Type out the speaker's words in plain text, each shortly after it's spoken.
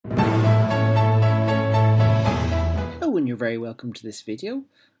very welcome to this video,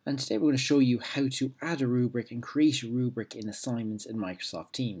 and today we're going to show you how to add a rubric and create a rubric in assignments in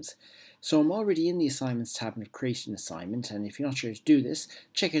Microsoft Teams. So I'm already in the assignments tab and I've created an assignment, and if you're not sure how to do this,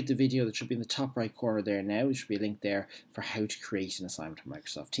 check out the video that should be in the top right corner there now. There should be a link there for how to create an assignment in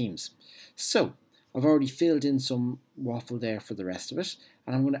Microsoft Teams. So I've already filled in some waffle there for the rest of it,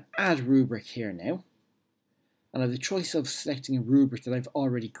 and I'm going to add rubric here now. And I have the choice of selecting a rubric that I've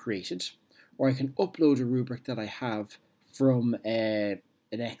already created, or I can upload a rubric that I have from an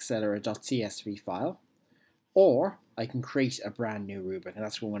Excel or a .csv file, or I can create a brand new rubric, and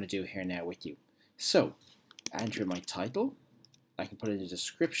that's what I'm going to do here now with you. So, enter my title. I can put in a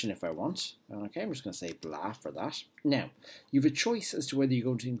description if I want. Okay, I'm just going to say blah for that. Now, you have a choice as to whether you're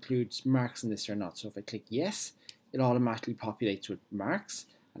going to include marks in this or not. So if I click yes, it automatically populates with marks,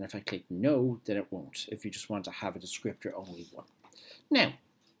 and if I click no, then it won't, if you just want to have a descriptor only one. Now,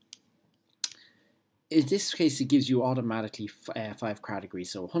 in this case, it gives you automatically 5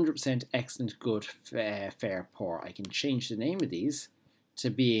 categories. So 100%, excellent, good, fair, poor. I can change the name of these to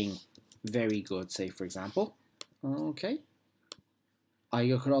being very good, say, for example. Okay. I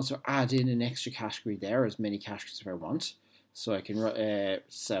could also add in an extra category there, as many categories if I want. So I can,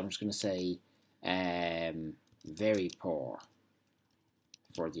 so I'm just going to say very poor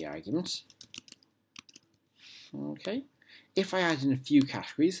for the argument. Okay. If I add in a few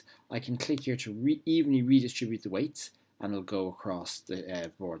categories, I can click here to evenly redistribute the weights, and it'll go across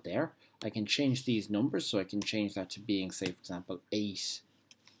the board there. I can change these numbers, so I can change that to being, say, for example, 8,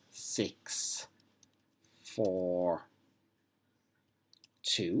 6, 4,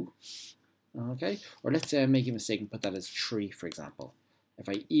 2. Okay, or let's make a mistake and put that as 3, for example. If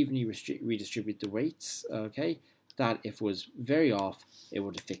I evenly redistribute the weights, okay, that if it was very off, it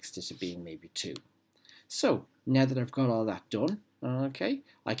would have fixed it to being maybe 2. So now that I've got all that done, okay,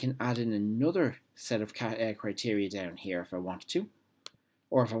 I can add in another set of criteria down here if I wanted to,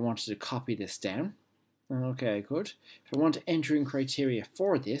 or if I wanted to copy this down. Okay, I could. If I want to enter in criteria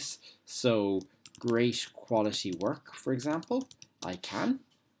for this, so great quality work, for example, I can.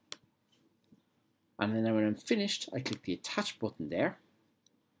 And then when I'm finished, I click the attach button there,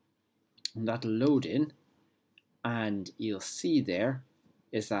 and that'll load in, and you'll see there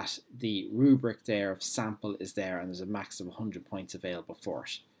is that the rubric there of sample is there, and there's a max of 100 points available for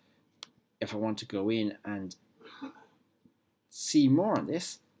it. If I want to go in and see more on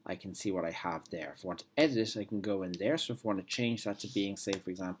this, I can see what I have there. If I want to edit it, I can go in there. So if I want to change that to being, say,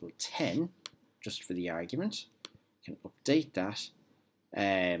 for example, 10, just for the argument, I can update that.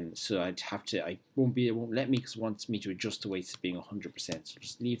 So I'd have to, it won't let me because it wants me to adjust the weights to being 100%. So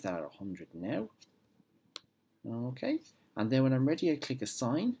just leave that at 100 now. Okay. And then when I'm ready, I click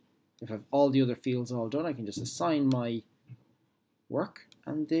assign. If I have all the other fields all done, I can just assign my work,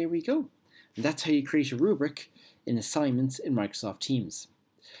 and there we go. And that's how you create a rubric in assignments in Microsoft Teams.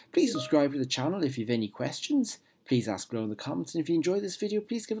 Please subscribe to the channel if you have any questions. Please ask below in the comments, and if you enjoyed this video,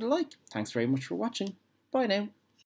 please give it a like. Thanks very much for watching. Bye now.